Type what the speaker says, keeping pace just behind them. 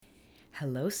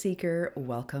Hello, Seeker.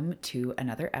 Welcome to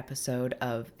another episode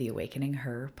of the Awakening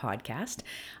Her podcast.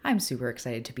 I'm super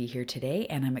excited to be here today,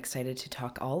 and I'm excited to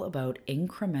talk all about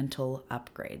incremental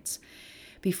upgrades.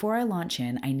 Before I launch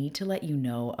in, I need to let you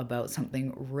know about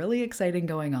something really exciting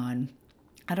going on.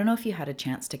 I don't know if you had a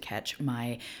chance to catch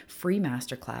my free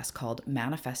masterclass called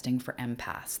Manifesting for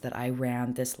Empaths that I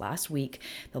ran this last week,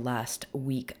 the last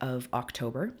week of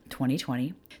October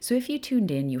 2020. So if you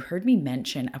tuned in, you heard me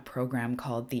mention a program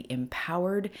called the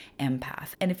Empowered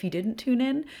Empath. And if you didn't tune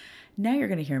in, now you're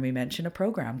going to hear me mention a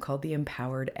program called the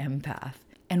Empowered Empath.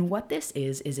 And what this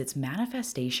is it's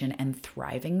manifestation and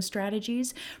thriving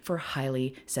strategies for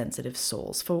highly sensitive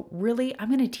souls. So really, I'm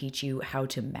going to teach you how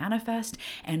to manifest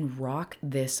and rock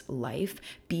this life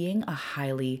being a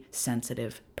highly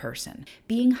sensitive person.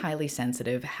 Being highly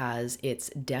sensitive has its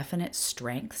definite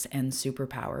strengths and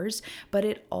superpowers, but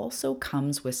it also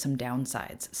comes with some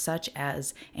downsides, such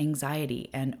as anxiety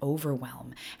and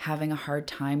overwhelm, having a hard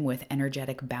time with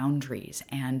energetic boundaries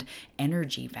and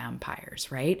energy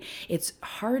vampires, right? It's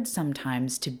hard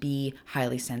sometimes to be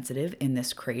highly sensitive in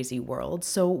this crazy world.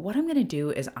 So what I'm going to do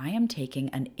is I am taking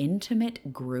an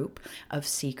intimate group of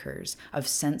seekers, of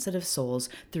sensitive souls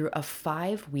through a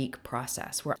 5-week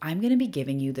process where I'm going to be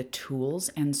giving you the tools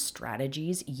and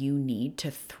strategies you need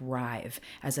to thrive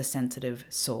as a sensitive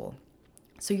soul.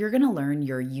 So you're going to learn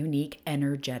your unique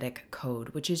energetic code,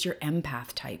 which is your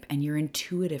empath type and your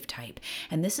intuitive type.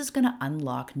 And this is going to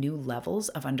unlock new levels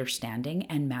of understanding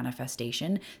and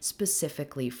manifestation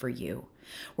specifically for you.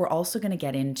 We're also going to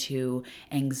get into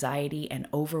anxiety and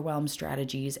overwhelm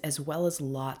strategies, as well as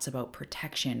lots about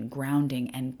protection,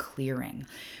 grounding, and clearing.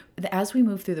 As we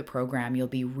move through the program, you'll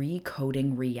be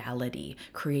recoding reality,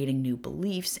 creating new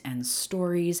beliefs and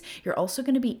stories. You're also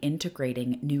going to be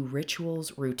integrating new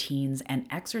rituals, routines, and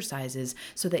exercises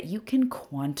so that you can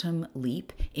quantum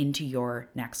leap into your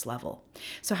next level.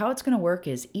 So how it's going to work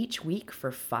is each week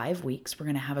for 5 weeks, we're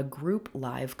going to have a group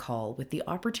live call with the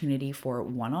opportunity for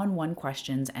one-on-one questions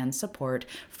and support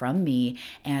from me,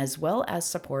 as well as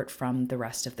support from the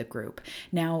rest of the group.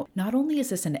 Now, not only is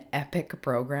this an epic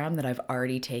program that I've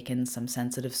already taken some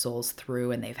sensitive souls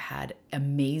through and they've had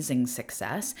amazing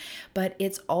success, but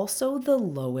it's also the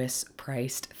lowest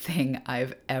priced thing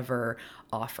I've ever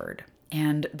offered.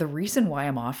 And the reason why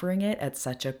I'm offering it at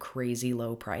such a crazy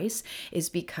low price is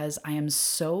because I am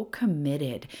so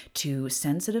committed to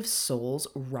sensitive souls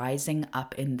rising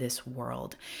up in this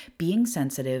world. Being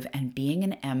sensitive and being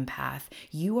an empath,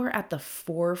 you are at the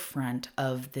forefront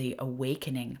of the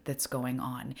awakening that's going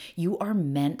on. You are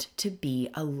meant to be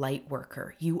a light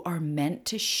worker. You are meant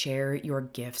to share your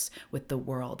gifts with the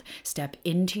world. Step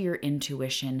into your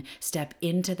intuition, step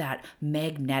into that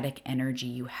magnetic energy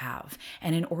you have.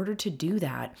 And in order to do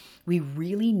that, we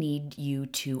really need you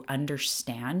to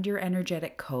understand your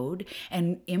energetic code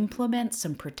and implement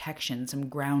some protection, some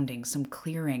grounding, some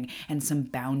clearing, and some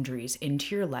boundaries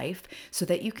into your life so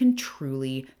that you can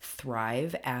truly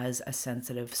thrive as a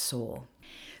sensitive soul.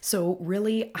 So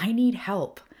really, I need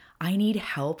help. I need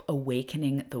help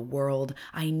awakening the world.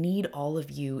 I need all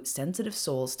of you sensitive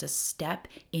souls to step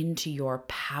into your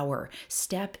power,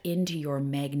 step into your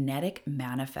magnetic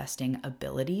manifesting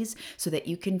abilities so that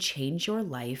you can change your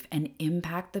life and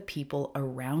impact the people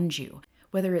around you.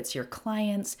 Whether it's your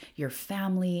clients, your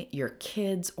family, your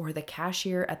kids, or the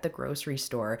cashier at the grocery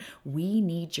store, we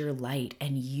need your light,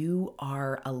 and you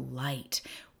are a light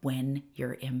when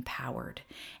you're empowered.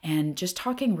 And just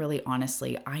talking really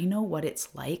honestly, I know what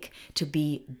it's like to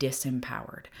be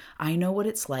disempowered. I know what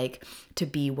it's like to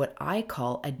be what I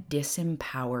call a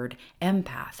disempowered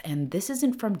empath. And this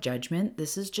isn't from judgment,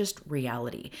 this is just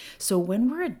reality. So when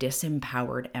we're a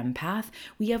disempowered empath,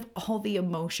 we have all the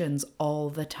emotions all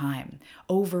the time.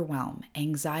 Overwhelm,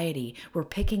 anxiety, we're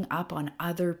picking up on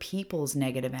other people's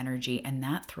negative energy, and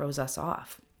that throws us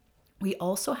off. We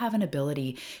also have an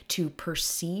ability to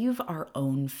perceive our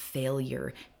own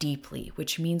failure deeply,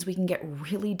 which means we can get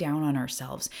really down on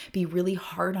ourselves, be really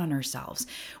hard on ourselves.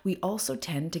 We also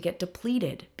tend to get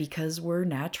depleted because we're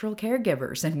natural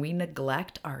caregivers and we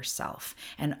neglect ourselves.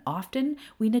 And often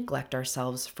we neglect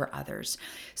ourselves for others.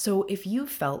 So if you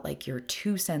felt like you're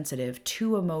too sensitive,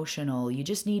 too emotional, you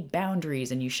just need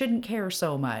boundaries and you shouldn't care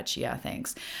so much, yeah,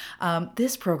 thanks.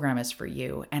 This program is for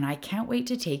you, and I can't wait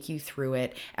to take you through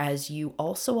it as you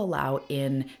also allow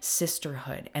in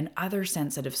sisterhood and other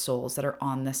sensitive souls that are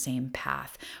on the same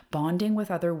path. Bonding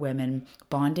with other women,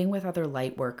 bonding with other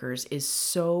light workers is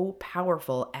so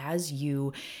powerful as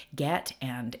you get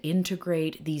and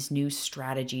integrate these new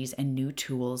strategies and new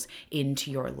tools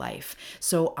into your life.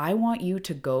 So I want you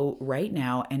to go right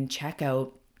now and check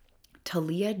out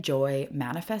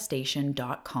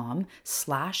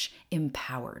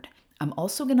taliajoymanifestation.com/empowered. I'm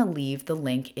also going to leave the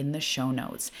link in the show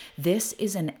notes. This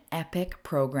is an epic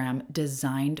program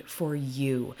designed for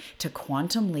you to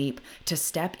quantum leap, to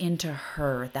step into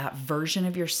her, that version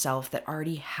of yourself that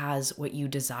already has what you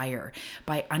desire,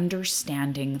 by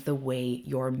understanding the way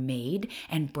you're made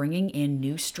and bringing in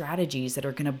new strategies that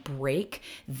are going to break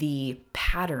the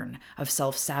pattern of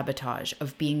self-sabotage,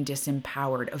 of being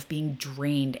disempowered, of being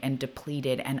drained and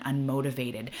depleted and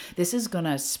unmotivated. This is going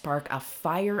to spark a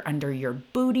fire under your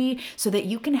booty, so that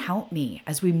you can help me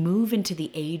as we move into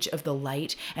the age of the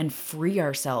light and free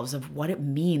ourselves of what it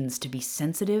means to be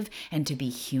sensitive and to be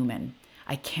human.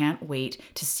 I can't wait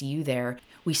to see you there.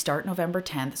 We start November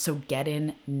 10th, so get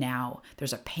in now.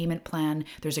 There's a payment plan.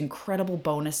 There's incredible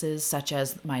bonuses such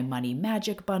as my Money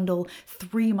Magic Bundle,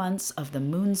 3 months of the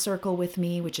Moon Circle with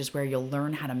me, which is where you'll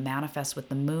learn how to manifest with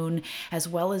the moon, as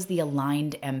well as the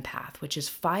Aligned Empath, which is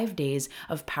 5 days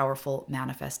of powerful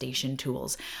manifestation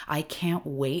tools. I can't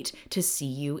wait to see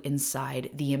you inside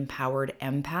the Empowered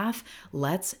Empath.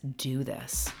 Let's do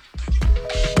this.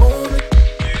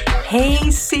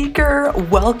 Hey Seeker,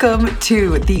 welcome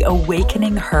to the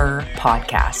Awakening Her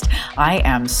podcast. I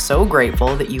am so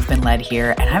grateful that you've been led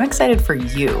here, and I'm excited for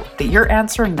you that you're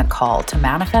answering the call to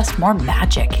manifest more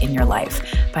magic in your life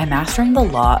by mastering the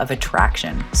law of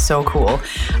attraction. So cool.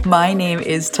 My name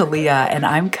is Talia, and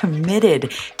I'm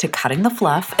committed to cutting the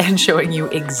fluff and showing you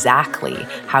exactly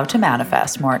how to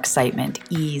manifest more excitement,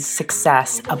 ease,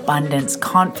 success, abundance,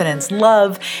 confidence,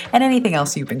 love, and anything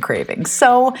else you've been craving.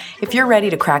 So if you're ready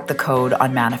to crack the code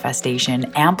on manifestation,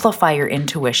 amplify your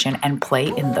intuition, and play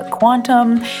in the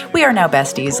quantum, we are now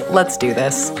besties. Let's do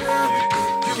this.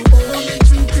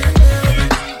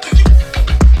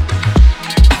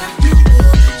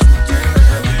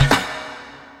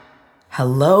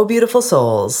 Hello, beautiful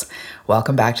souls.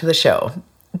 Welcome back to the show.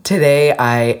 Today,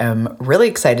 I am really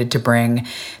excited to bring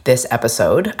this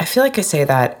episode. I feel like I say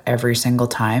that every single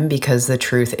time because the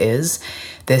truth is,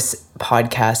 this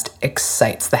podcast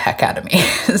excites the heck out of me.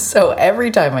 So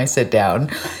every time I sit down,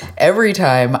 every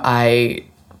time I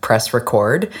press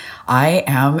record, I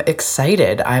am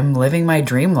excited. I'm living my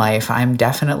dream life. I'm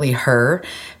definitely her,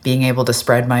 being able to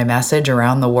spread my message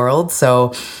around the world.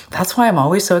 So that's why I'm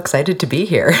always so excited to be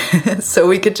here. So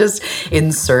we could just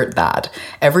insert that.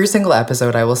 Every single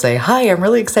episode, I will say, hi, I'm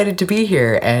really excited to be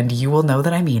here. And you will know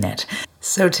that I mean it.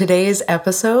 So today's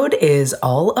episode is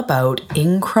all about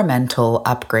incremental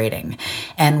upgrading.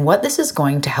 And what this is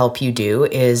going to help you do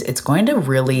is it's going to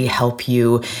really help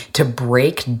you to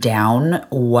break down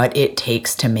what it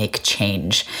takes to make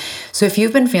change. So if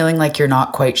you've been feeling like you're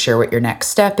not quite sure what your next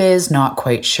step is, not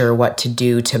quite sure what to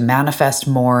do to manifest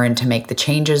more and to make the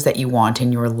changes that you want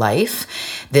in your life,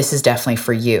 this is definitely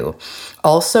for you.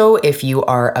 Also, if you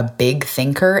are a big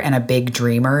thinker and a big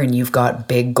dreamer and you've got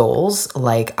big goals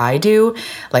like I do,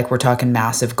 like we're talking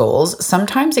massive goals,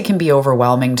 sometimes it can be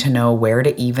overwhelming to know where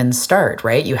to even start,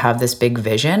 right? You have this big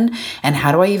vision and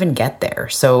how do I even get there?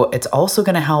 So it's also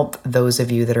going to help those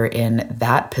of you that are in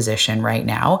that position right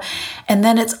now. And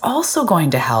then it's also going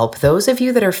to help those of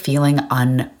you that are feeling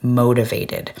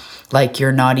unmotivated, like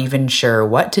you're not even sure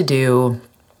what to do,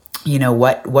 you know,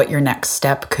 what your next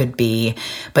step could be,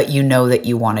 but you know that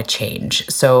you want to change.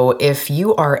 So if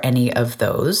you are any of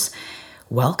those,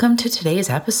 welcome to today's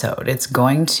episode. It's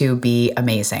going to be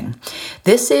amazing.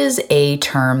 This is a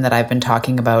term that I've been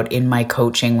talking about in my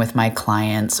coaching with my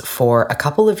clients for a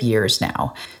couple of years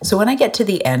now. So when I get to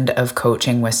the end of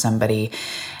coaching with somebody,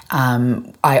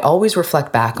 I always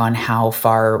reflect back on how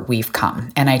far we've come,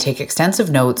 and I take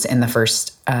extensive notes in the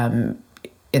first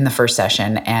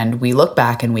session, and we look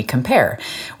back and we compare.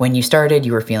 When you started,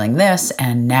 you were feeling this,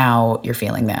 and now you're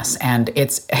feeling this. And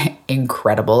it's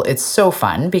incredible. It's so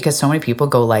fun because so many people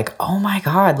go like, oh my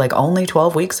God, like only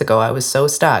 12 weeks ago, I was so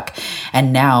stuck.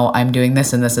 And now I'm doing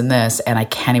this and this and this, and I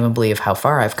can't even believe how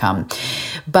far I've come.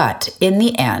 But in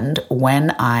the end,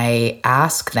 when I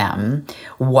ask them,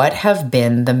 what have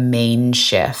been the main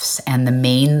shifts and the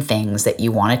main things that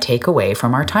you want to take away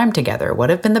from our time together? What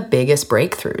have been the biggest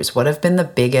breakthroughs? What have been the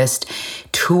biggest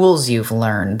tools you've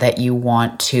learned that you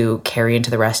want to carry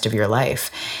into the rest of your life?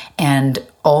 And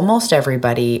almost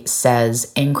everybody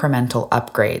says incremental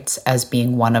upgrades as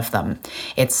being one of them.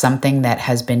 It's something that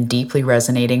has been deeply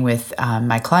resonating with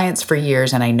my clients for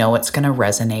years, and I know it's going to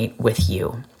resonate with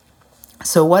you.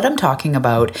 So what I'm talking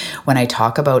about when I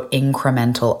talk about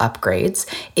incremental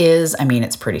upgrades is,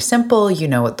 it's pretty simple. You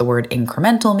know what the word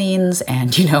incremental means,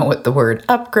 and you know what the word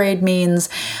upgrade means.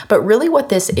 But really what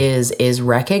this is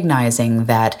recognizing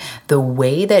that the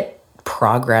way that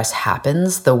progress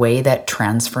happens, the way that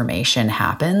transformation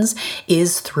happens,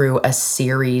 is through a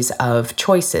series of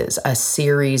choices, a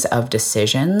series of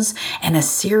decisions, and a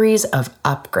series of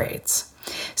upgrades.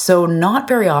 So not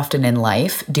very often in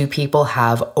life do people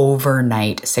have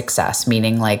overnight success,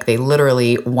 meaning like they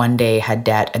literally one day had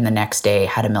debt and the next day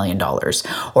had $1 million,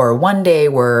 or one day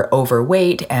were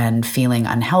overweight and feeling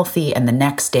unhealthy and the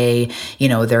next day,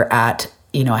 they're at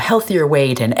a healthier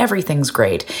weight and everything's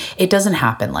great. It doesn't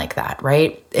happen like that,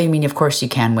 right? I mean, of course you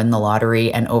can win the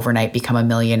lottery and overnight become a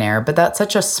millionaire, but that's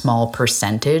such a small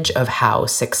percentage of how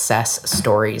success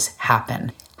stories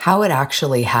happen. How it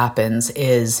actually happens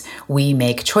is we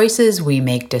make choices, we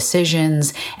make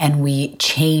decisions, and we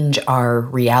change our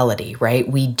reality,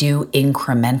 right? We do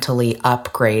incrementally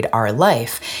upgrade our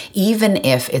life, even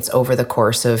if it's over the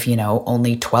course of,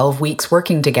 only 12 weeks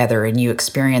working together and you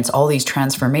experience all these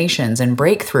transformations and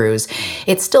breakthroughs.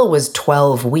 It still was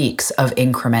 12 weeks of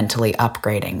incrementally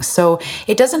upgrading. So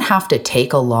it doesn't have to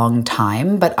take a long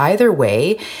time, but either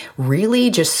way,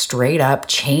 really just straight up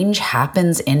change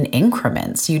happens in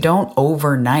increments. You don't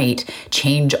overnight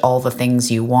change all the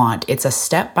things you want. It's a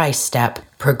step-by-step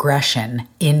progression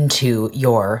into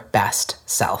your best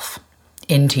self,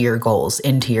 into your goals,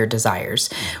 into your desires.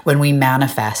 When we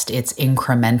manifest, it's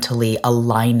incrementally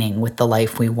aligning with the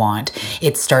life we want.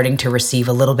 It's starting to receive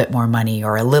a little bit more money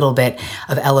or a little bit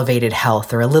of elevated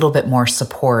health or a little bit more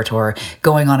support or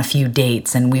going on a few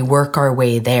dates, and we work our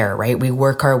way there, right? We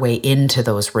work our way into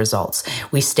those results.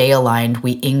 We stay aligned,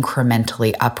 we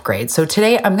incrementally upgrade. So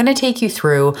today I'm going to take you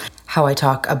through how I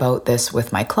talk about this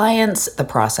with my clients, the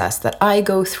process that I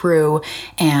go through,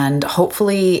 and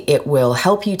hopefully it will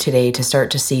help you today to start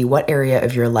to see what area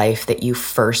of your life that you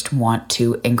first want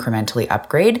to incrementally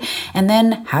upgrade, and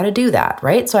then how to do that,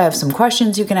 right? So I have some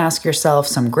questions you can ask yourself,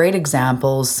 some great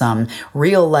examples, some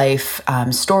real life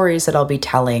stories that I'll be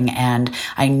telling, and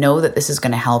I know that this is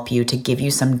going to help you to give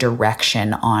you some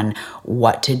direction on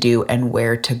what to do and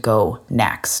where to go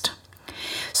next.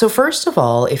 So first of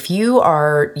all, if you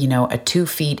are, a 2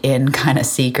 feet in kind of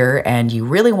seeker and you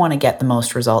really want to get the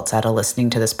most results out of listening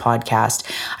to this podcast,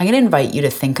 I'm going to invite you to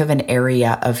think of an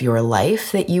area of your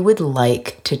life that you would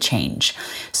like to change.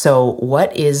 So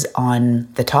what is on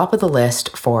the top of the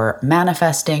list for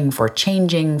manifesting, for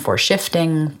changing, for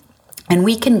shifting? And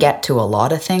we can get to a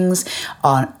lot of things.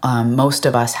 Most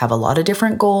of us have a lot of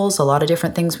different goals, a lot of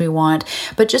different things we want,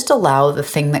 but just allow the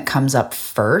thing that comes up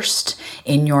first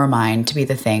in your mind to be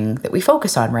the thing that we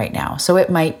focus on right now. So it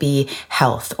might be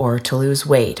health, or to lose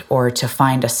weight, or to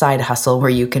find a side hustle where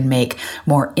you can make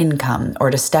more income,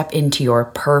 or to step into your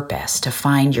purpose, to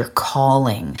find your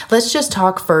calling. Let's just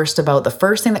talk first about the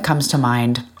first thing that comes to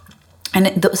mind.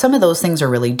 And some of those things are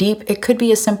really deep. It could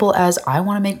be as simple as I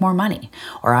want to make more money,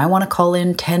 or I want to call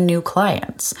in 10 new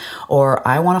clients, or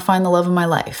I want to find the love of my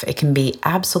life. It can be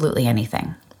absolutely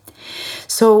anything.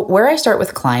 So where I start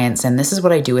with clients, and this is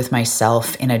what I do with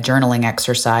myself in a journaling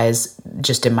exercise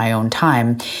just in my own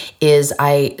time, is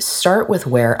I start with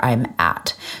where I'm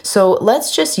at. So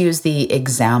let's just use the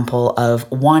example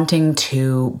of wanting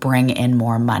to bring in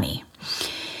more money.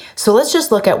 So let's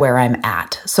just look at where I'm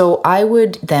at. So I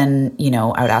would then,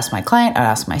 I would ask my client, I'd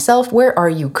ask myself, where are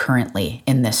you currently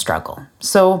in this struggle?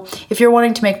 So if you're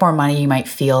wanting to make more money, you might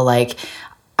feel like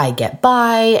I get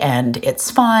by and it's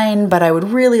fine, but I would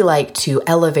really like to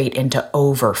elevate into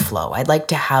overflow. I'd like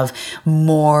to have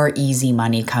more easy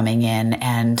money coming in,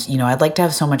 and, I'd like to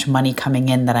have so much money coming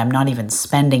in that I'm not even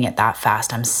spending it that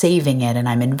fast. I'm saving it and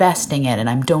I'm investing it and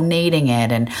I'm donating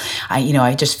it, and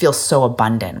I just feel so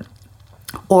abundant.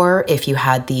 Or if you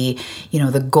had the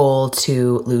goal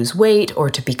to lose weight or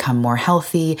to become more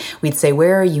healthy, we'd say,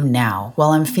 where are you now?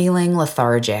 Well, I'm feeling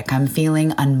lethargic. I'm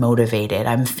feeling unmotivated.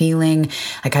 I'm feeling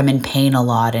like I'm in pain a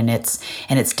lot, and it's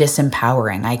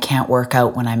disempowering. I can't work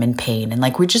out when I'm in pain. And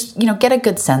we just, get a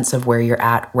good sense of where you're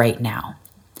at right now.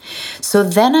 So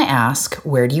then I ask,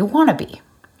 where do you want to be?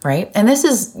 Right? And this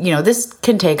is, this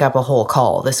can take up a whole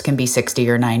call. This can be 60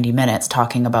 or 90 minutes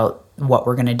talking about what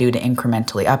we're going to do to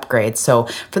incrementally upgrade. So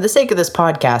for the sake of this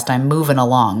podcast, I'm moving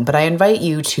along, but I invite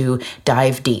you to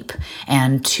dive deep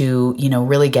and to,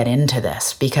 really get into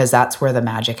this, because that's where the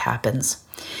magic happens.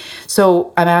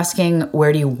 So I'm asking,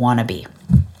 where do you want to be?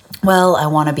 well, I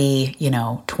want to be,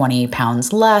 20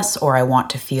 pounds less, or I want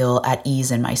to feel at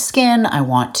ease in my skin. I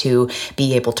want to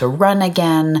be able to run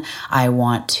again. I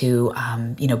want to,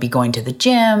 be going to the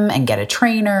gym and get a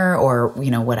trainer, or,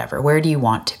 whatever. Where do you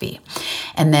want to be?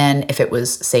 And then if it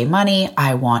was, say, money,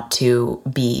 I want to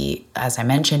be, as I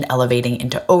mentioned, elevating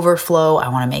into overflow. I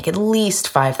want to make at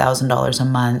least $5,000 a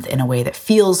month in a way that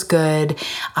feels good.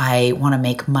 I want to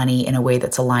make money in a way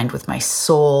that's aligned with my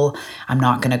soul. I'm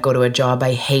not going to go to a job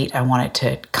I hate. I want it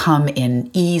to come in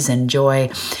ease and joy.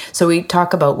 So we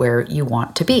talk about where you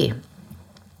want to be.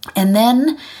 And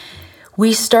then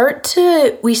we start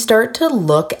to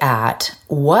look at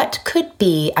what could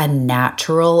be a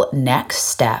natural next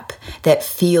step that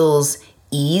feels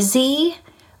easy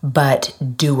but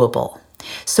doable.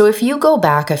 So if you go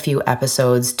back a few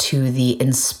episodes to the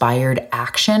inspired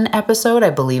action episode,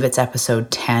 I believe it's episode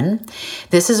 10,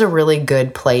 this is a really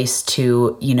good place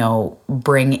to,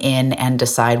 bring in and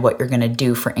decide what you're going to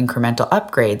do for incremental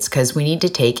upgrades, because we need to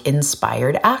take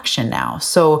inspired action now.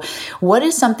 So what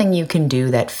is something you can do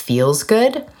that feels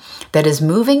good, that is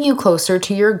moving you closer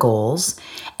to your goals,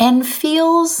 and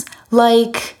feels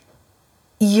like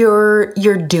you're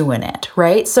doing it,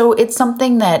 right? So it's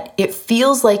something that it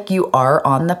feels like you are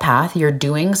on the path, you're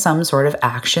doing some sort of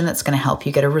action that's going to help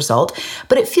you get a result,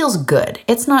 but it feels good.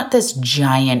 It's not this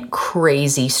giant,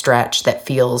 crazy stretch that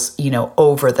feels,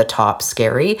 over the top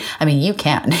scary. I mean, you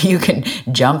can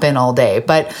jump in all day,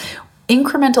 but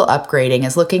incremental upgrading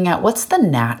is looking at what's the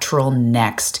natural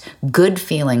next good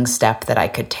feeling step that I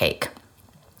could take.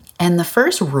 And the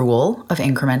first rule of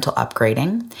incremental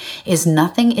upgrading is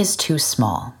nothing is too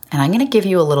small. And I'm going to give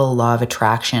you a little law of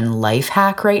attraction life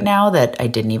hack right now that I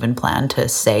didn't even plan to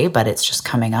say, but it's just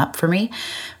coming up for you,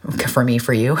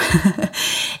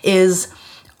 is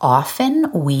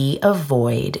often we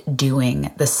avoid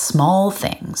doing the small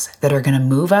things that are going to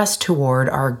move us toward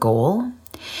our goal.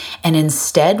 And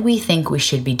instead, we think we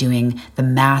should be doing the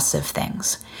massive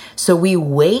things. So we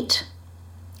wait,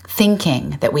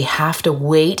 thinking that we have to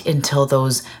wait until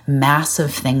those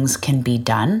massive things can be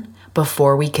done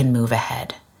before we can move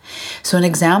ahead. So an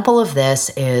example of this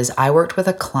is I worked with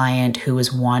a client who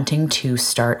was wanting to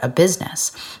start a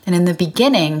business. And in the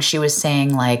beginning, she was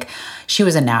saying she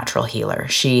was a natural healer.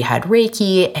 She had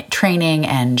Reiki training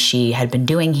and she had been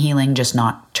doing healing, just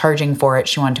not charging for it.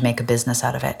 She wanted to make a business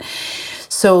out of it.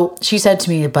 So she said to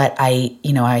me, but I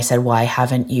said, why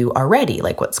haven't you already?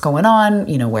 What's going on?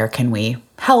 Where can we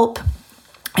help?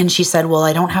 And she said, well,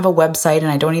 I don't have a website and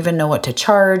I don't even know what to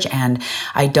charge. And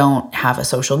I don't have a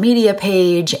social media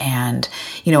page and,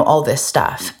 all this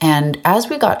stuff. And as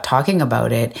we got talking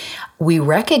about it, we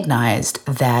recognized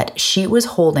that she was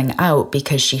holding out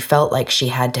because she felt like she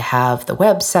had to have the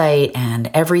website and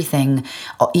everything,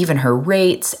 even her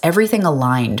rates, everything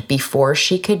aligned before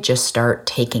she could just start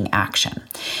taking action.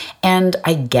 And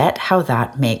I get how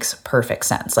that makes perfect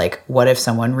sense. What if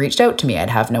someone reached out to me? I'd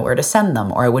have nowhere to send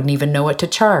them, or I wouldn't even know what to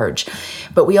charge.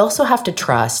 But we also have to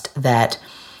trust that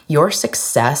your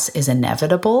success is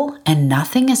inevitable and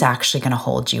nothing is actually going to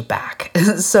hold you back.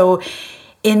 So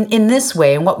in this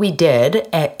way, and what we did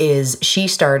is she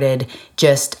started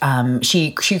just,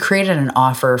 she created an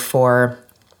offer for,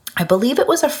 I believe it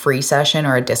was a free session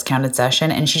or a discounted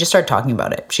session, and she just started talking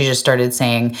about it. She just started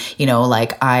saying,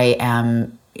 I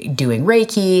am doing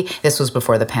Reiki. This was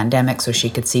before the pandemic, so she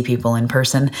could see people in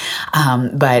person.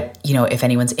 But if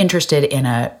anyone's interested in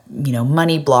a,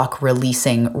 money block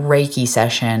releasing Reiki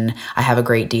session, I have a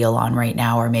great deal on right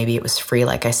now, or maybe it was free,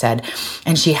 like I said.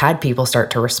 And she had people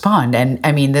start to respond. And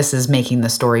I mean, this is making the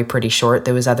story pretty short.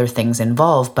 There was other things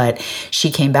involved, but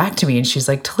she came back to me and she's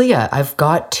like, Talia, I've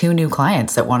got 2 new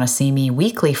clients that want to see me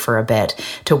weekly for a bit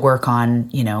to work on,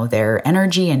 their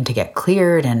energy and to get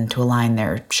cleared and to align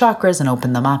their chakras and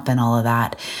open them up and all of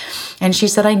that. And she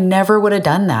said, I never would have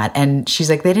done that. And she's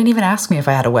like, they didn't even ask me if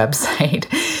I had a website.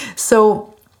 So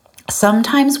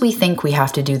sometimes we think we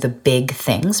have to do the big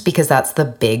things because that's the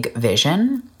big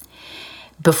vision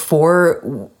before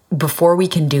we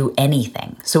can do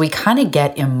anything. So we kind of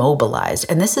get immobilized.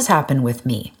 And this has happened with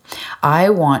me. I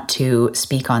want to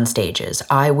speak on stages.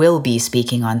 I will be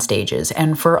speaking on stages.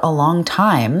 And for a long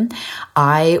time,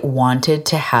 I wanted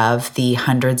to have the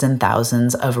hundreds and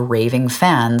thousands of raving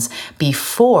fans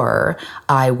before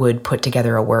I would put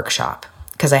together a workshop.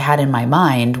 Because I had in my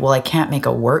mind, well, I can't make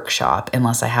a workshop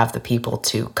unless I have the people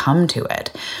to come to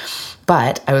it.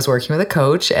 But I was working with a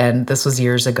coach, and this was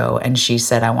years ago, and she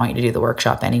said, I want you to do the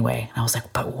workshop anyway. And I was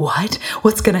like, but what?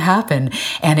 What's going to happen?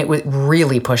 And it would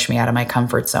really push me out of my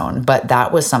comfort zone. But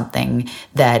that was something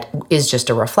that is just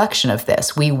a reflection of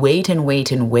this. We wait and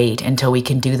wait and wait until we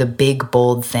can do the big,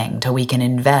 bold thing, till we can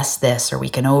invest this, or we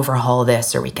can overhaul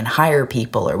this, or we can hire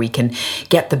people, or we can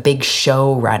get the big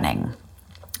show running.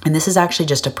 And this is actually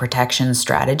just a protection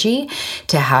strategy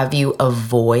to have you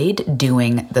avoid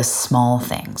doing the small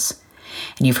things.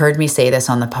 And you've heard me say this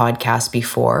on the podcast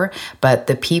before, but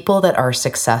the people that are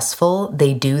successful,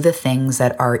 they do the things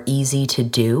that are easy to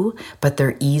do, but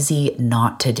they're easy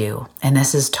not to do. And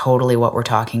this is totally what we're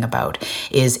talking about,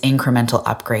 is incremental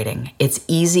upgrading. It's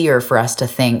easier for us to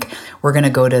think we're going to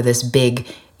go to this big,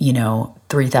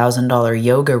 $3,000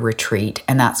 yoga retreat,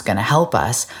 and that's going to help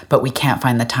us, but we can't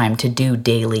find the time to do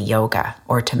daily yoga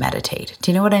or to meditate.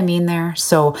 Do you know what I mean there?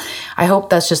 So I hope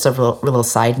that's just a little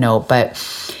side note, but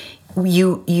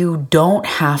you don't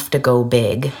have to go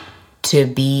big to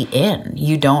be in.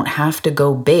 You don't have to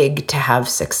go big to have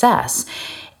success.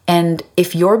 And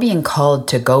if you're being called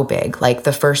to go big, like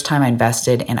the first time I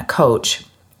invested in a coach,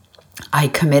 I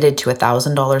committed to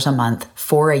 $1,000 a month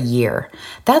for a year.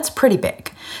 That's pretty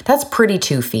big. That's pretty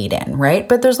 2 feet in, right?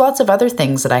 But there's lots of other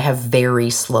things that I have very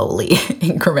slowly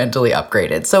incrementally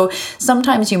upgraded. So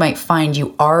sometimes you might find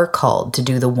you are called to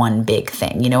do the one big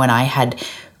thing, and I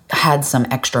had some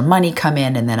extra money come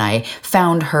in, and then I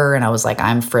found her and I was like,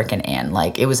 I'm freaking in.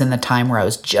 Like, it was in the time where I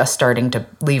was just starting to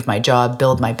leave my job,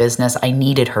 build my business. I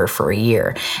needed her for a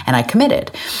year and I committed.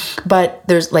 But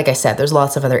there's, like I said, there's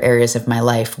lots of other areas of my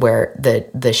life where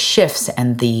the shifts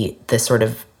and the sort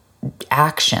of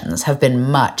actions have been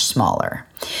much smaller.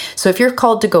 So if you're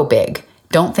called to go big,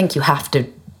 don't think you have to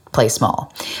play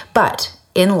small. But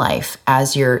in life,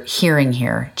 as you're hearing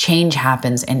here, change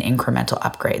happens in incremental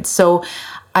upgrades. So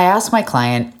I asked my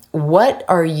client, what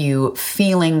are you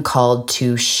feeling called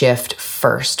to shift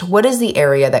first? What is the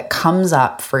area that comes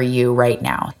up for you right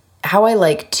now? How I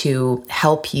like to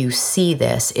help you see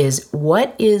this is,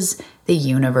 what is the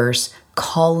universe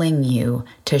calling you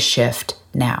to shift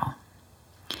now?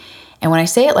 And when I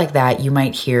say it like that, you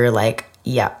might hear like,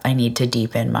 yeah, I need to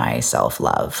deepen my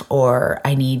self-love, or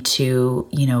I need to,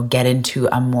 get into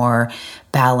a more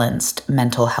balanced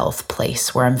mental health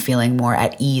place where I'm feeling more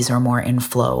at ease or more in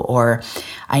flow, or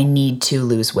I need to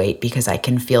lose weight because I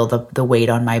can feel the weight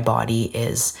on my body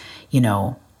is,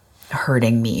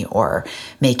 hurting me or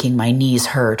making my knees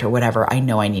hurt or whatever. I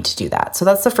know I need to do that. So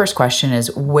that's the first question,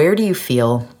 is where do you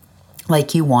feel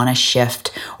like you want to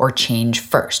shift or change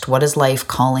first? What is life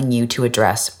calling you to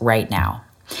address right now?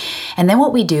 And then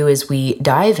what we do is we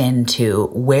dive into,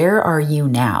 where are you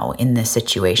now in this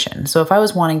situation? So if I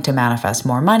was wanting to manifest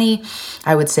more money,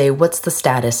 I would say, what's the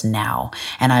status now?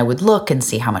 And I would look and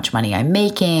see how much money I'm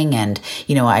making. And,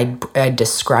 I'd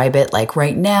describe it like,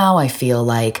 right now I feel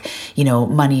like,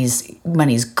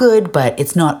 money's good, but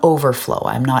it's not overflow.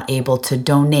 I'm not able to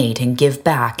donate and give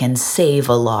back and save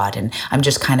a lot. And I'm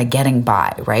just kind of getting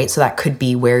by, right? So that could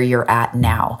be where you're at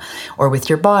now. Or with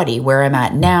your body, where I'm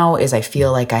at now is I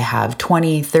feel like I have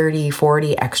 20, 30,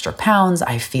 40 extra pounds.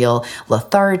 I feel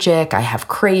lethargic. I have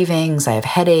cravings. I have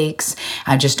headaches.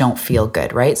 I just don't feel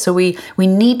good, right? So we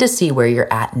need to see where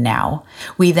you're at now.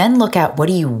 We then look at, what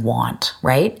do you want,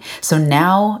 right? So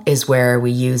now is where we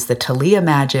use the Talia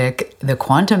magic, the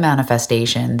quantum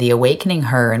manifestation, the awakening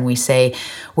her, and we say,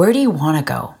 where do you want to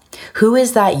go? Who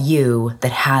is that you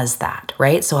that has that,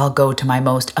 right? So I'll go to my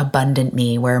most abundant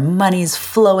me, where money's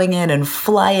flowing in and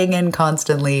flying in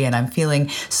constantly, and I'm feeling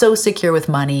so secure with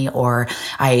money. Or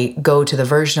I go to the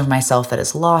version of myself that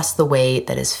has lost the weight,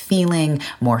 that is feeling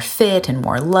more fit and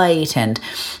more light and,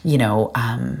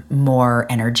 more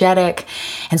energetic.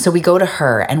 And so we go to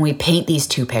her and we paint these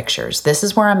two pictures. This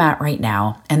is where I'm at right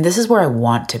now, and this is where I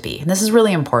want to be. And this is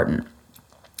really important.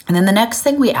 And then the next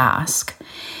thing we ask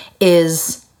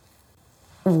is,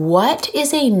 what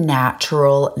is a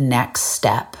natural next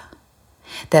step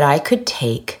that I could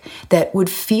take that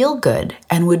would feel good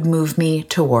and would move me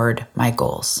toward my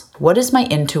goals? What is my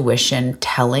intuition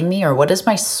telling me, or what is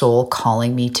my soul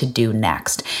calling me to do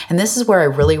next? And this is where I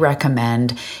really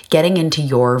recommend getting into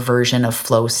your version of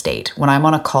flow state. When I'm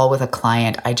on a call with a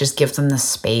client, I just give them the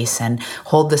space and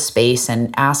hold the space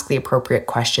and ask the appropriate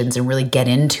questions and really get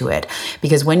into it.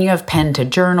 Because when you have pen to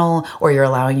journal, or you're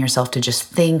allowing yourself to just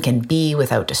think and be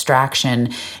without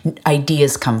distraction,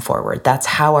 ideas come forward. That's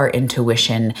how our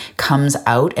intuition comes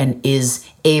out and is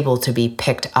able to be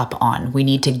picked up on. We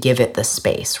need to give it the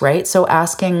space, right? So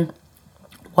asking,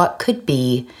 what could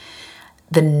be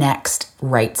the next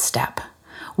right step?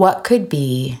 What could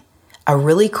be a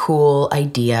really cool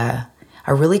idea,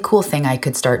 a really cool thing I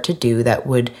could start to do that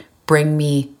would bring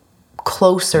me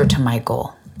closer to my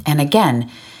goal. And again,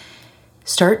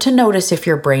 start to notice if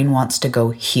your brain wants to go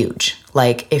huge.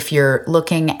 Like if you're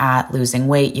looking at losing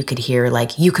weight, you could hear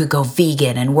like, you could go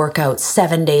vegan and work out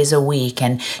 7 days a week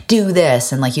and do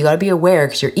this. And like, you got to be aware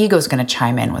because your ego is going to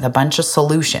chime in with a bunch of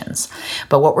solutions.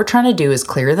 But what we're trying to do is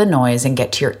clear the noise and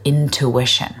get to your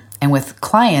intuition. And with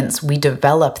clients, we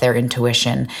develop their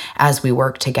intuition as we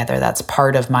work together. That's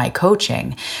part of my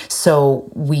coaching. So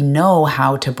we know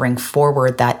how to bring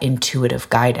forward that intuitive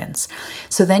guidance.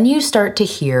 So then you start to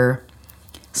hear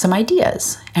some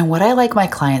ideas. And what I like my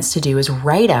clients to do is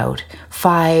write out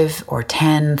 5 or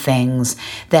 10 things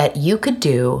that you could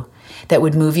do that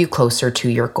would move you closer to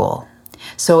your goal.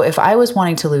 So if I was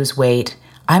wanting to lose weight,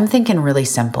 I'm thinking really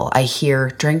simple. I hear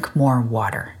drink more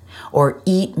water or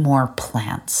eat more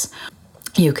plants.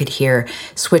 You could hear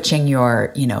switching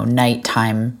your,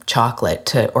 nighttime chocolate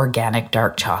to organic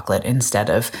dark chocolate instead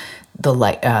of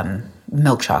the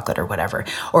milk chocolate or whatever.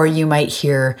 Or you might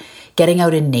hear getting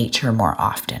out in nature more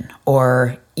often.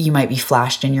 Or you might be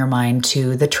flashed in your mind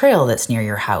to the trail that's near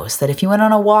your house, that if you went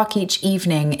on a walk each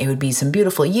evening, it would be some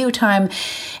beautiful you time.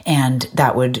 And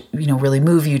that would, really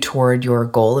move you toward your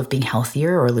goal of being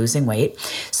healthier or losing weight.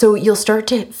 So you'll start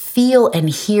to feel and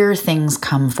hear things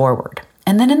come forward.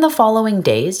 And then in the following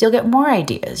days, you'll get more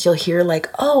ideas. You'll hear like,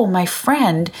 oh, my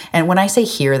friend. And when I say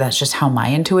hear, that's just how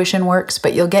my intuition works,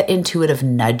 but you'll get intuitive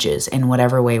nudges in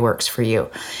whatever way works for you.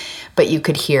 But you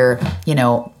could hear,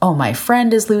 oh, my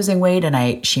friend is losing weight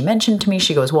and she mentioned to me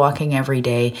she goes walking every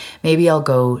day. Maybe I'll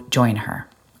go join her.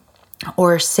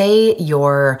 Or say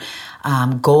your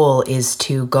goal is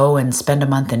to go and spend a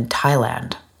month in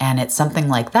Thailand. And it's something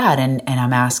like that. And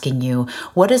I'm asking you,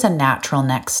 what is a natural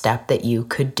next step that you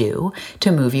could do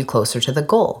to move you closer to the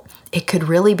goal? It could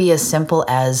really be as simple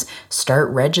as start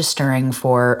registering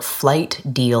for flight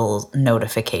deal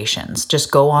notifications.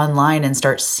 Just go online and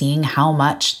start seeing how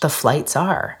much the flights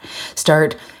are.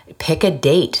 Pick a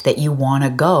date that you want to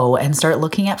go and start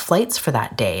looking at flights for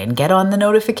that day and get on the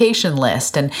notification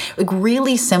list. And like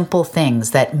really simple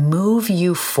things that move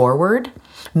you forward,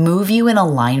 move you in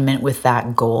alignment with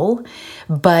that goal,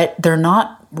 but they're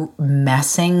not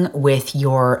messing with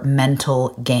your mental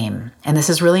game. And this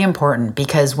is really important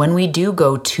because when we do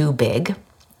go too big,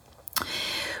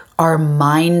 our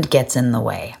mind gets in the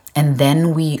way. And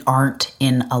then we aren't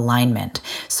in alignment.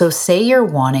 So say you're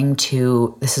wanting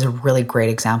to, this is a really great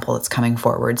example that's coming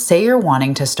forward. Say you're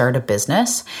wanting to start a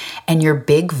business and your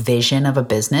big vision of a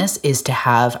business is to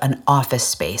have an office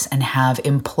space and have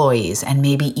employees and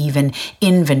maybe even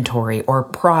inventory or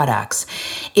products.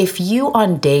 If you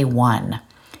on day one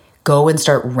go and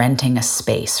start renting a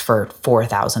space for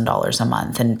 $4,000 a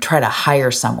month and try to hire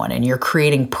someone and you're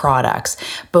creating products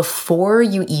before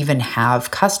you even have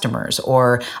customers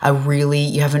or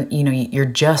you're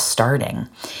just starting.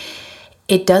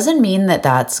 It doesn't mean that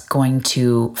that's going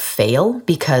to fail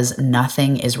because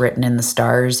nothing is written in the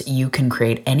stars. You can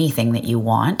create anything that you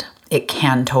want. It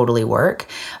can totally work,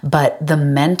 but the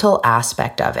mental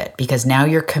aspect of it, because now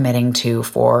you're committing to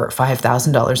 $4,000 or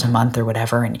 $5,000 a month or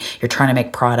whatever, and you're trying to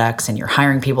make products and you're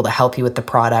hiring people to help you with the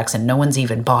products and no one's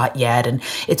even bought yet. And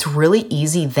it's really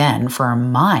easy then for our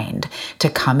mind to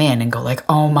come in and go like,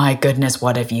 oh my goodness,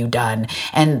 what have you done?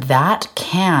 And that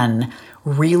can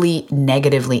really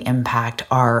negatively impact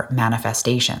our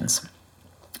manifestations.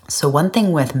 So one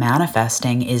thing with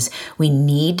manifesting is we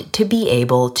need to be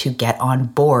able to get on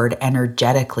board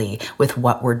energetically with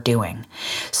what we're doing.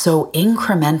 So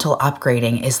incremental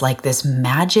upgrading is like this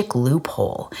magic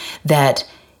loophole that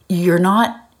your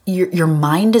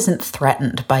mind isn't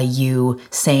threatened by you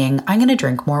saying, I'm going to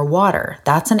drink more water.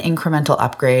 That's an incremental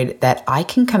upgrade that I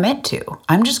can commit to.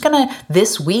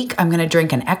 This week, I'm going to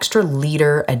drink an extra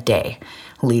liter a day.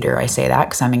 Liter, I say that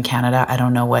because I'm in Canada. I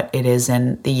don't know what it is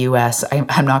in the US.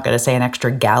 I'm not going to say an extra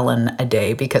gallon a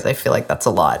day because I feel like that's a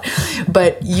lot.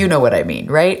 But you know what I mean,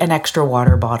 right? An extra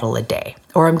water bottle a day.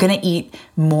 Or I'm going to eat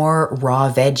more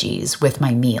raw veggies with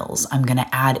my meals. I'm going to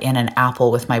add in an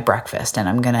apple with my breakfast, and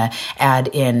I'm going to add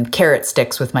in carrot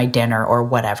sticks with my dinner or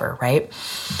whatever, right?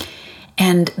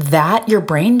 And that your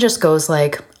brain just goes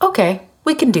like, okay,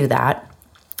 we can do that.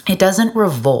 It doesn't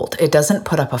revolt. It doesn't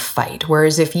put up a fight.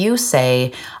 Whereas if you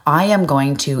say, I am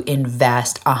going to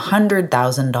invest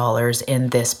 $100,000 in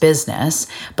this business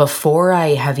before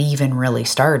I have even really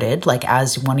started, like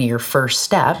as one of your first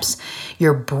steps,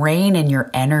 your brain and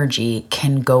your energy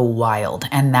can go wild,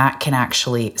 and that can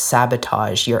actually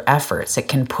sabotage your efforts. It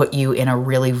can put you in a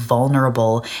really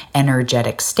vulnerable,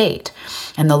 energetic state.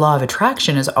 And the law of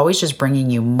attraction is always just bringing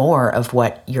you more of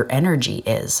what your energy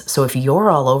is. So if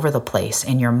you're all over the place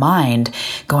in your mind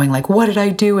going like, what did I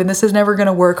do? And this is never going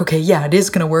to work. Okay, yeah, it is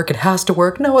going to work. It has to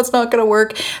work. No, it's not going to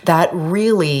work. That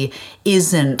really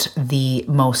isn't the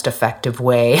most effective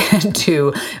way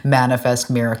to manifest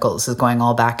miracles, is going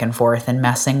all back and forth and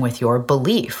messing with your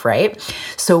belief, right?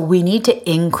 So we need to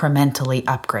incrementally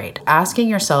upgrade. Asking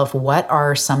yourself, what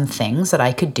are some things that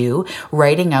I could do?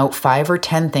 Writing out 5 or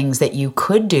 10 things that you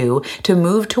could do to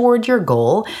move toward your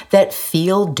goal that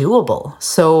feel doable.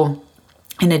 So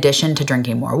in addition to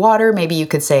drinking more water, maybe you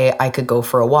could say, I could go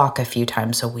for a walk a few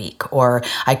times a week, or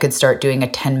I could start doing a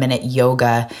 10-minute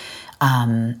yoga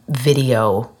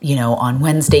video, on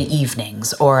Wednesday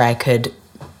evenings, or I could,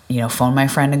 phone my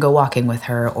friend and go walking with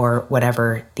her, or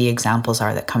whatever the examples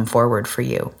are that come forward for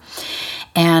you.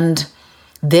 And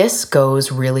this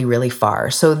goes really, really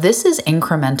far. So this is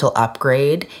incremental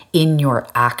upgrade in your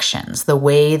actions, the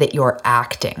way that you're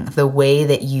acting, the way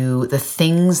that the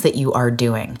things that you are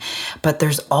doing. But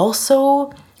there's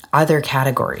also other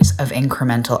categories of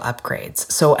incremental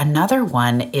upgrades. So another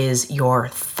one is your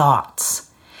thoughts.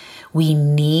 We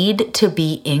need to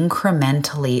be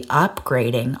incrementally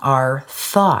upgrading our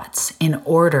thoughts in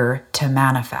order to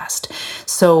manifest.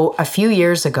 So a few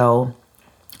years ago,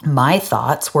 my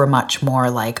thoughts were much more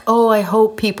like, oh, I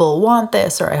hope people want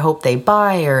this, or I hope they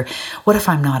buy, or what if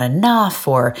I'm not enough,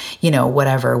 or,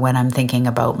 whatever, when I'm thinking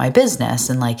about my business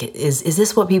and like, is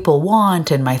this what people want?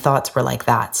 And my thoughts were like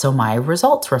that. So my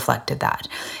results reflected that.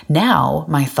 Now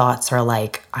my thoughts are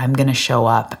like, I'm going to show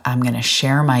up, I'm going to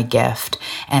share my gift,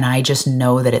 and I just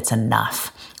know that it's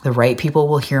enough. The right people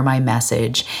will hear my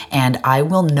message, and I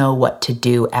will know what to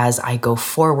do as I go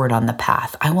forward on the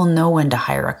path. I will know when to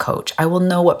hire a coach. I will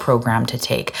know what program to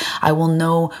take. I will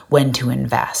know when to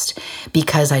invest,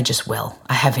 because I just will.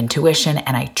 I have intuition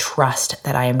and I trust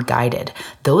that I am guided.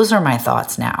 Those are my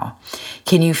thoughts now.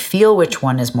 Can you feel which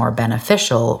one is more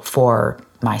beneficial for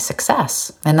my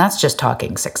success? And that's just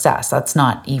talking success. That's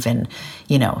not even,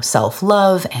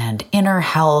 self-love and inner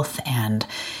health and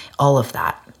all of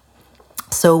that.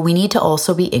 So we need to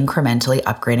also be incrementally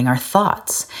upgrading our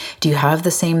thoughts. Do you have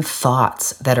the same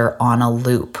thoughts that are on a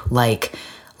loop, like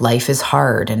life is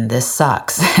hard and this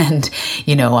sucks and,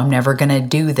 I'm never going to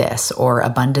do this, or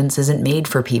abundance isn't made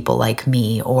for people like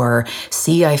me, or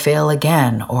see, I fail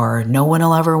again, or no one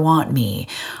will ever want me,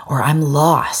 or I'm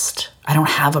lost, I don't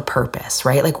have a purpose,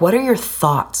 right? Like, what are your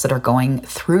thoughts that are going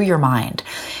through your mind?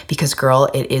 Because girl,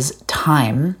 it is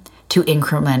time to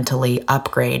incrementally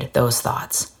upgrade those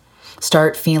thoughts.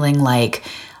 Start feeling like,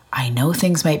 I know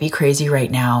things might be crazy right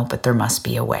now, but there must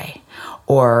be a way.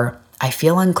 Or I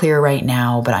feel unclear right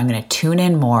now, but I'm going to tune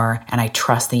in more and I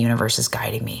trust the universe is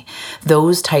guiding me.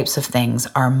 Those types of things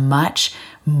are much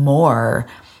more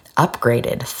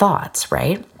upgraded thoughts,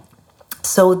 right?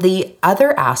 So the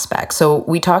other aspect, so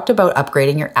we talked about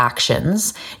upgrading your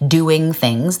actions, doing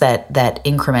things that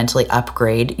incrementally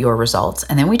upgrade your results.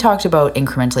 And then we talked about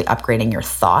incrementally upgrading your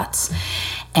thoughts.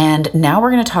 And now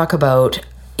we're going to talk about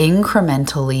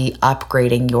incrementally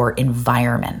upgrading your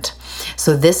environment.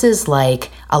 So this is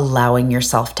like allowing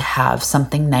yourself to have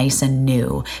something nice and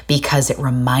new because it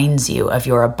reminds you of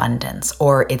your abundance,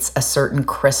 or it's a certain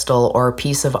crystal or a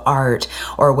piece of art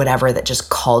or whatever that just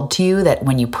called to you, that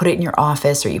when you put it in your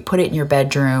office or you put it in your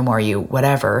bedroom or you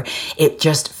whatever, it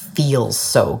just feels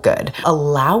so good.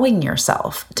 Allowing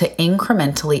yourself to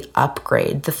incrementally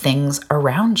upgrade the things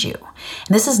around you.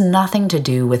 And this has nothing to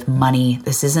do with money.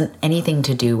 This isn't anything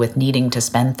to do with needing to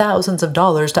spend thousands of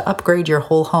dollars to upgrade your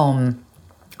whole home.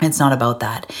 It's not about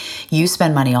that. You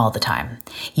spend money all the time.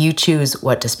 You choose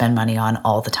what to spend money on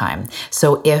all the time.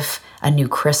 So if a new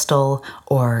crystal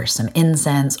or some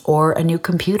incense or a new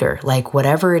computer, like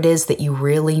whatever it is that you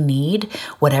really need,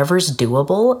 whatever's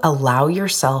doable, allow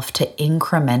yourself to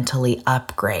incrementally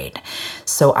upgrade.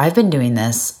 So I've been doing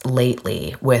this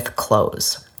lately with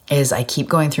clothes. Is I keep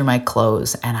going through my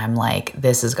clothes and I'm like,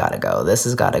 this has got to go. This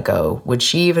has got to go. Would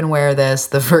she even wear this?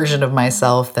 The version of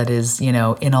myself that is, in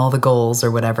all the goals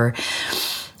or whatever.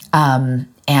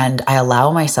 And I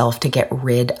allow myself to get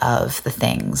rid of the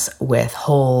things with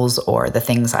holes or the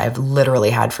things I've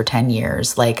literally had for 10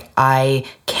 years. Like, I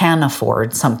can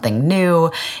afford something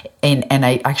new. And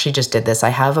I actually just did this. I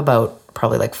have about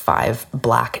probably like 5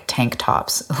 black tank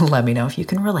tops. Let me know if you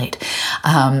can relate,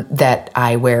 that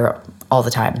I wear all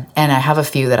the time. And I have a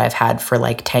few that I've had for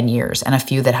like 10 years and a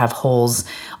few that have holes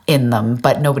in them,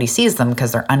 but nobody sees them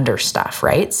because they're under stuff,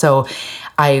 right? So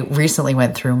I recently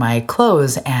went through my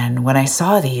clothes, and when I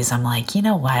saw these, I'm like, you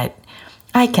know what?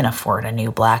 I can afford a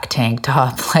new black tank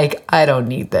top. Like, I don't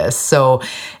need this. So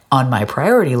on my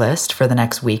priority list for the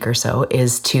next week or so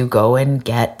is to go and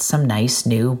get some nice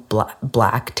new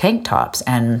black tank tops.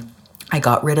 And I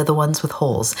got rid of the ones with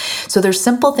holes. So there's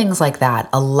simple things like that,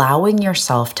 allowing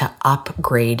yourself to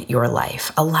upgrade your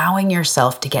life, allowing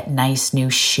yourself to get nice new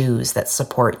shoes that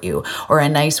support you, or a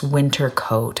nice winter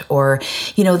coat, or,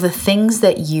 the things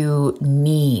that you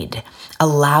need.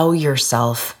 Allow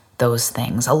yourself those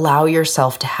things. Allow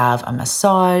yourself to have a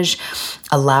massage.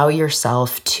 Allow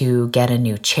yourself to get a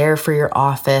new chair for your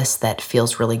office that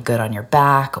feels really good on your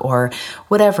back, or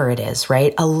whatever it is,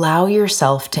 right? Allow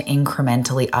yourself to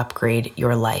incrementally upgrade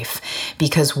your life,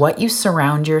 because what you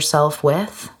surround yourself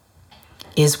with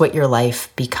is what your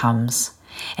life becomes.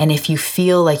 And if you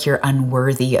feel like you're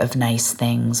unworthy of nice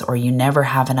things, or you never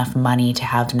have enough money to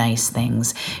have nice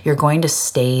things, you're going to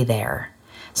stay there.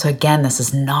 So again, this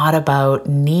is not about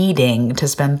needing to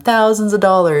spend thousands of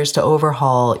dollars to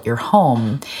overhaul your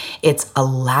home. It's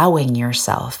allowing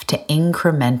yourself to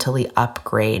incrementally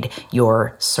upgrade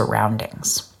your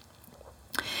surroundings.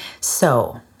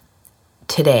 So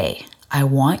today, I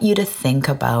want you to think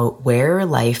about where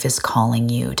life is calling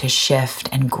you to shift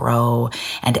and grow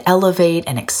and elevate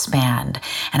and expand.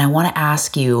 And I want to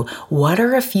ask you, what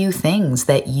are a few things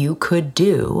that you could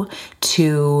do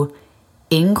to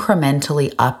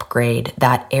incrementally upgrade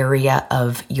that area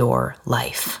of your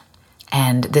life?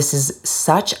 And this is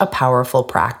such a powerful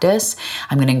practice.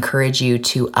 I'm going to encourage you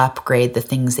to upgrade the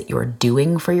things that you're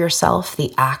doing for yourself,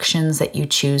 the actions that you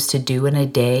choose to do in a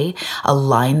day,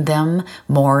 align them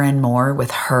more and more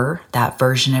with her, that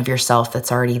version of yourself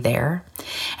that's already there.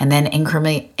 And then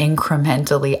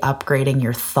incrementally upgrading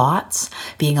your thoughts,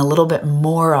 being a little bit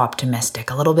more optimistic,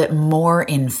 a little bit more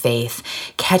in faith,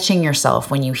 catching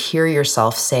yourself when you hear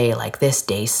yourself say like, this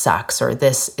day sucks, or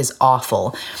this is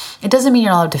awful. It doesn't mean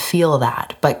you're allowed to feel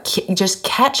that, but just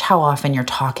catch how often you're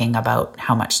talking about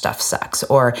how much stuff sucks,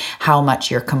 or how much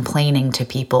you're complaining to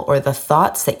people, or the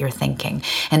thoughts that you're thinking,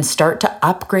 and start to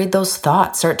upgrade those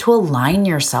thoughts. Start to align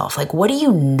yourself. Like, what do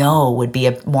you know would be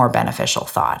a more beneficial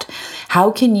thought? How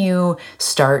can you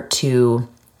start to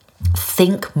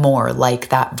think more like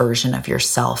that version of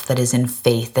yourself that is in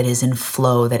faith, that is in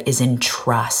flow, that is in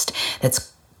trust,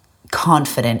 that's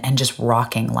confident and just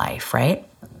rocking life, right?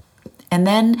 And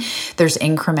then there's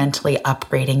incrementally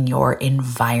upgrading your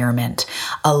environment,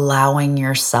 allowing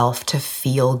yourself to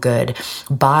feel good.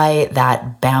 Buy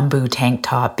that bamboo tank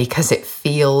top because it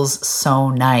feels so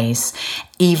nice,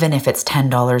 even if it's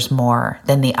 $10 more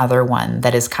than the other one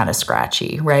that is kind of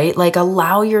scratchy, right? Like,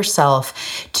 allow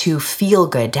yourself to feel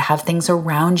good, to have things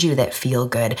around you that feel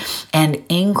good, and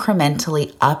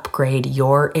incrementally upgrade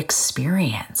your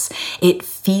experience. It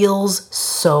feels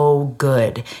so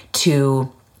good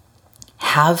to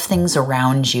have things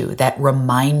around you that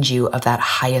remind you of that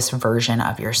highest version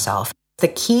of yourself. The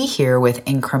key here with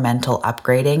incremental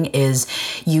upgrading is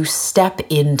you step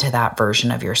into that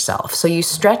version of yourself. So you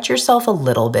stretch yourself a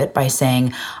little bit by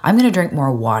saying, I'm going to drink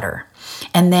more water.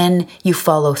 And then you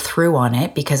follow through on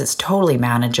it because it's totally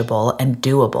manageable and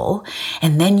doable.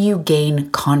 And then you gain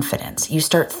confidence. You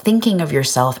start thinking of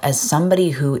yourself as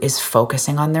somebody who is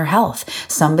focusing on their health,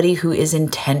 somebody who is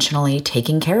intentionally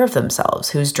taking care of themselves,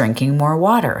 who's drinking more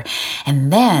water.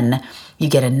 And then you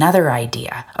get another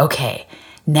idea. Okay,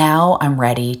 now I'm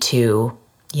ready to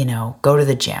go to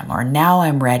the gym, or now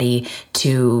I'm ready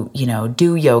to,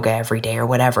 do yoga every day or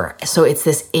whatever. So it's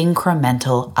this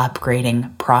incremental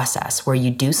upgrading process where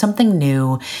you do something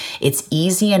new. It's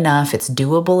easy enough. It's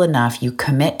doable enough. You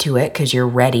commit to it because you're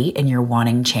ready and you're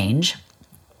wanting change.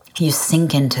 You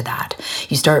sink into that.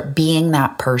 You start being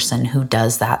that person who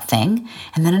does that thing.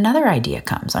 And then another idea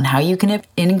comes on how you can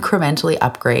incrementally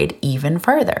upgrade even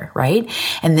further, right?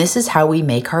 And this is how we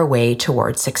make our way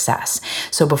towards success.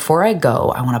 So before I go,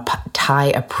 I want to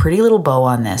tie a pretty little bow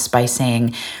on this by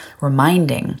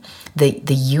reminding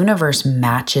the universe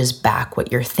matches back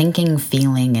what you're thinking,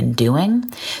 feeling, and doing.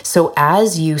 So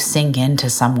as you sink into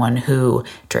someone who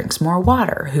drinks more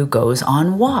water, who goes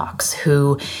on walks,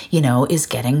 who, is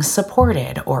getting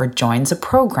supported or joins a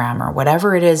program or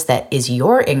whatever it is that is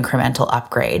your incremental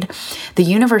upgrade, the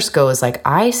universe goes like,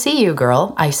 I see you,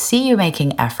 girl. I see you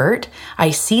making effort.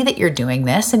 I see that you're doing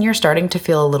this and you're starting to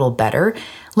feel a little better.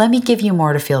 Let me give you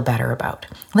more to feel better about.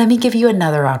 Let me give you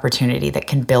another opportunity that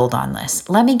can build on this.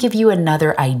 Let me give you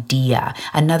another idea,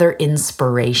 another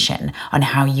inspiration on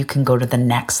how you can go to the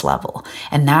next level.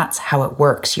 And that's how it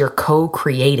works. You're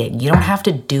co-creating. You don't have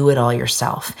to do it all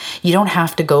yourself. You don't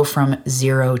have to go from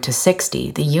 0 to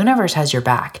 60. The universe has your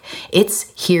back.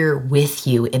 It's here with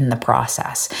you in the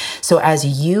process. So as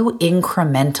you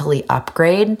incrementally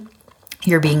upgrade,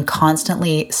 you're being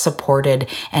constantly supported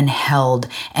and held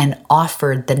and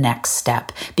offered the next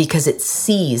step because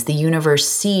the universe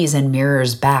sees and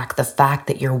mirrors back the fact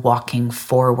that you're walking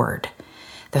forward.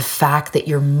 The fact that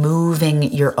you're moving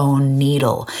your own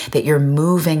needle, that you're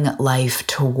moving life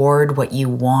toward what you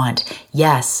want.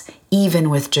 Yes, even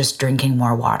with just drinking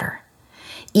more water.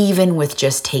 Even with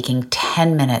just taking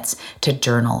 10 minutes to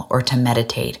journal or to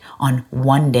meditate on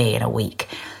one day in a week.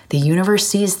 The universe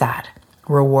sees that,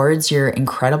 rewards your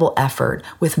incredible effort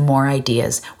with more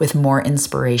ideas, with more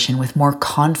inspiration, with more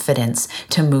confidence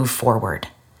to move forward.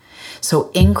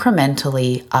 So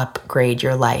incrementally upgrade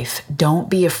your life. Don't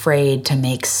be afraid to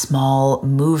make small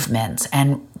movements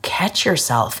and catch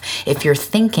yourself if you're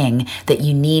thinking that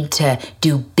you need to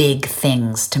do big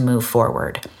things to move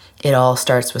forward. It all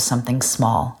starts with something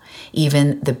small.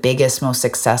 Even the biggest, most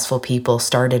successful people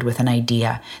started with an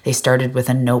idea. They started with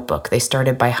a notebook. They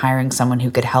started by hiring someone who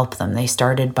could help them. They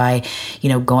started by,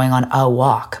 going on a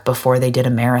walk before they did a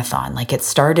marathon. Like, it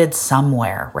started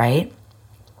somewhere, right?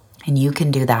 And you can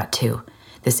do that too.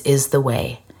 This is the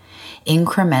way.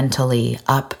 Incrementally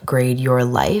upgrade your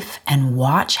life and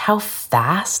watch how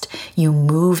fast you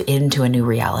move into a new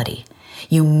reality.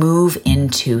 You move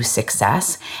into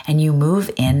success and you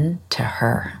move into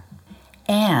her.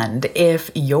 And if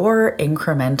your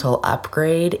incremental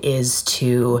upgrade is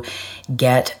to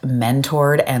get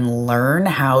mentored and learn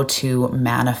how to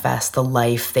manifest the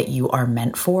life that you are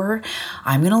meant for,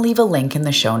 I'm going to leave a link in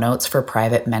the show notes for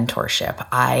private mentorship.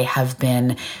 I have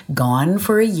been gone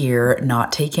for a year,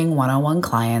 not taking one-on-one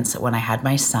clients when I had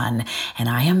my son, and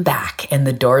I am back and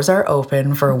the doors are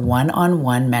open for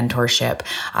one-on-one mentorship.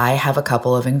 I have a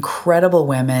couple of incredible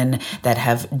women that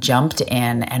have jumped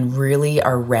in and really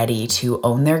are ready to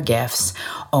own their gifts,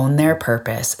 own their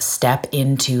purpose, step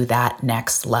into that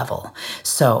next level.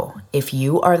 So if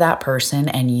you are that person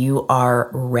and you are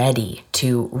ready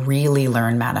to really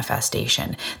learn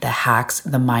manifestation, the hacks,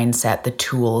 the mindset, the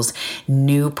tools,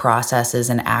 new processes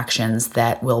and actions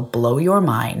that will blow your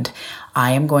mind,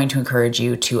 I am going to encourage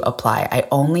you to apply. I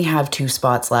only have 2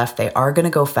 spots left. They are going to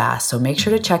go fast, so make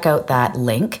sure to check out that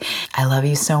link. I love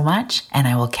you so much, and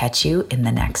I will catch you in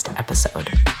the next episode.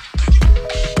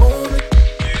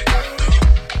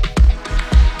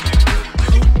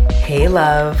 Hey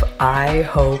love, I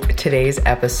hope today's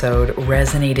episode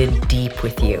resonated deep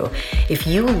with you. If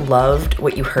you loved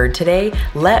what you heard today,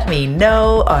 let me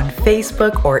know on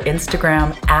Facebook or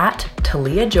Instagram at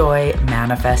Talia Joy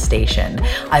Manifestation.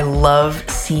 I love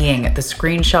seeing the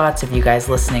screenshots of you guys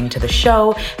listening to the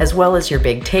show, as well as your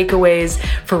big takeaways.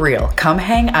 For real, come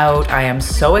hang out. I am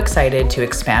so excited to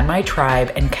expand my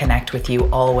tribe and connect with you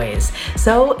always.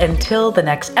 So until the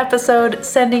next episode,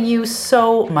 sending you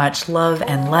so much love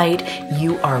and light.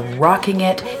 You are rocking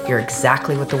it. You're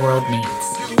exactly what the world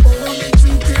needs.